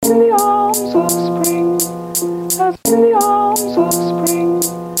in the arms of spring. That's in the arms of spring.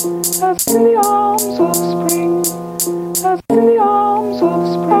 That's in the arms of spring. That's in the arms of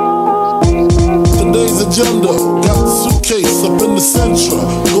spring. Today's agenda, got the suitcase up in the Centra.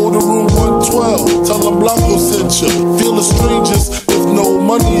 Go to room 112, tell them Blanco sent you. Feel the strangers, if no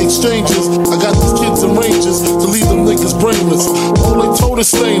money exchanges. I got these kids in ranges to leave them niggas brainless. All they told is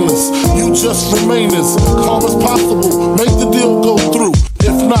stainless, you just remainers. Calm as possible, make the deal go through.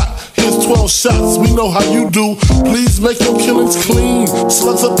 If not, here's 12 shots, we know how you do. Please make your killings clean.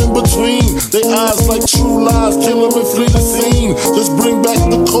 Slugs up in between, they eyes like true lies. Kill them and flee the scene. Just bring back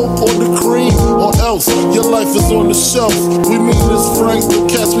the coke or the cream, or else your life is on the shelf. We mean this frank, the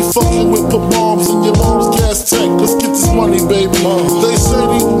cats we fucking with put bombs in your mom's gas tank. Let's get this money, baby. They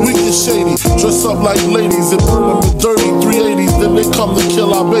shady, we get shady. Dress up like ladies and burn them with dirty 380s. Then they come to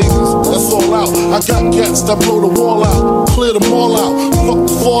kill our babies. That's all out. I got gats that blow the wall out, clear them all out. Fuck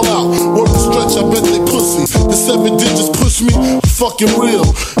the fallout. Word to stretch, I bet they pussy. The 7 digits push me, fucking real.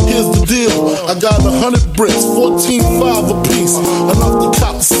 Here's the deal, I got 100 bricks, 14.5 a piece. Enough to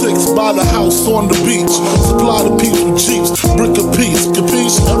cop 6, buy the house on the beach. Supply the peeps with jeeps, brick a piece,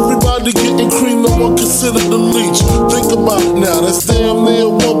 capiche? Everybody getting cream, no one considered the leech. Think about it now, that's damn near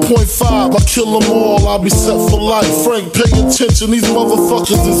 1.5. I kill them all, I'll be set for life. Frank, pay attention, these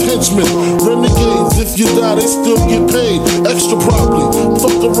motherfuckers is henchmen. Renegades, if you die, they still get paid. Extra probably,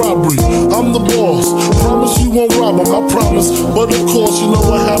 fuck a robbery, I'm the boss. Promise you won't rob them, I promise. But of course, you know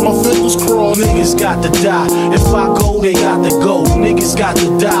I have my fingers crossed. Niggas got to die, if I go, they got to go. Niggas got to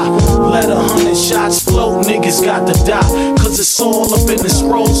die, let 100 shots float. Niggas got to die, cause it's all up in the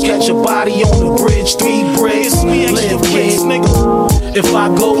scrolls. Catch a body on the bridge, 3 bricks, live kids, nigga. If I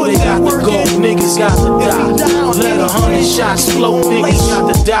go, they got to go. Niggas got to die, let 100 shots float. Niggas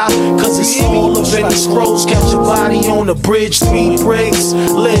got to die, cause it's all up in the scrolls. Catch a body on the bridge, 3 bricks,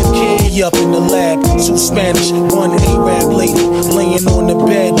 live kid. Up in the lab, 2 Spanish, 1 Arab lady, laying on the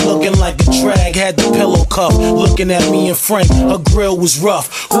bed, looking like a drag. Had the pillow cuff, looking at me and Frank. Her grill was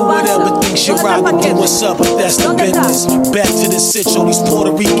rough. Who would ever think she'd rather do what's up if that's the business? Back to the sitch, all these Puerto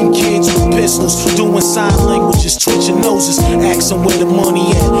Rican kids with pistols, doing sign languages, twitching noses, asking where the money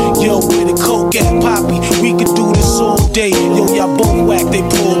at. Yo, where the coke at, Poppy? We could do this all day. Yo, y'all both whack, they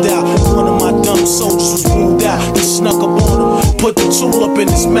pulled out. One of my dumb soldiers was ruled out. They snuck up on him, put the tool up in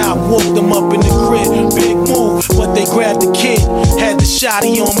his mouth, walked them up in the crib. Big move, but they grabbed the kid. Had the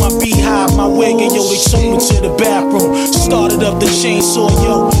shotty on my beehive, my wig, and yo, they took me to the bathroom. Started up the chainsaw,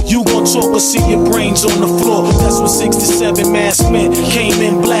 yo, you gon' talk or see your brains on the floor. That's when 67 masked men came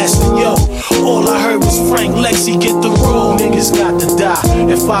in blasting, yo. All I heard was Frank, Lexi, get the roll. Niggas got to die,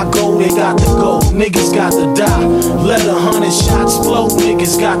 if I go, they got to go. Niggas got to die, let 100 shots float.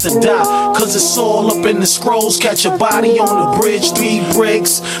 Niggas got to die, cause it's all up in the scrolls. Catch a body on the bridge, 3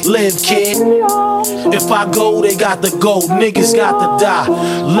 bricks, live kid. If I go, they got to go. Niggas got to die,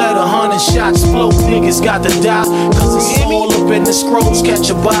 let 100 shots float. Niggas got to die, cause it's all up in the scrolls. Catch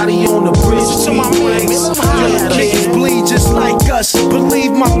a body on the bridge, 3 bricks, live kid. Bleed just like us,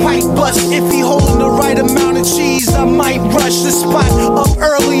 believe my pipe bust. If he holding the right amount of cheese, I might rush the spot up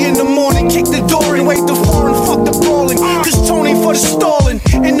early in the morning, kick the door and wait the foreign, fuck the brawling. Cause Tony for the stalling,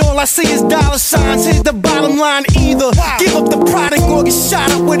 and all I see is dollar signs. Here's the bottom line, either give up the product or get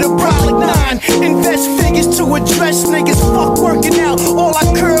shot up with a brolic 9. Invest figures to address niggas, fuck working out. All I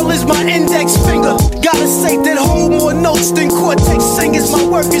curl is my index finger. Got a safe that hold more notes than Cortex singers. My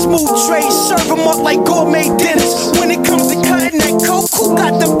workers move trays, serve them up like gourmet dinners. When it comes to cutting that coke, who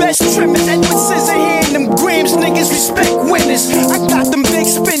got the best trimmers? Edward Scissorhand, them grams, niggas respect witness. I got them big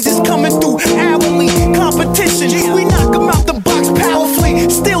spenders coming through hourly competition. We knock them out the box powerfully,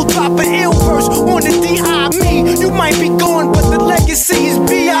 still drop an ill verse on the D.I. Me, you might be gone, but the legacy is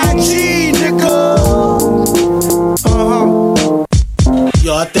B.I.G., nigga.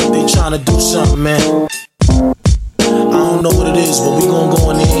 Yo, I think they tryna do something, man. I don't know what it is, but we gon'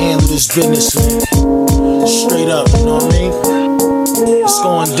 go in there and handle this business, man. Straight up, you know what I mean? It's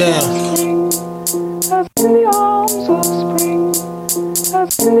going down. That's in the arms of spring.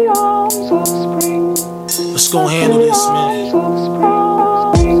 That's in the arms of spring. Let's go handle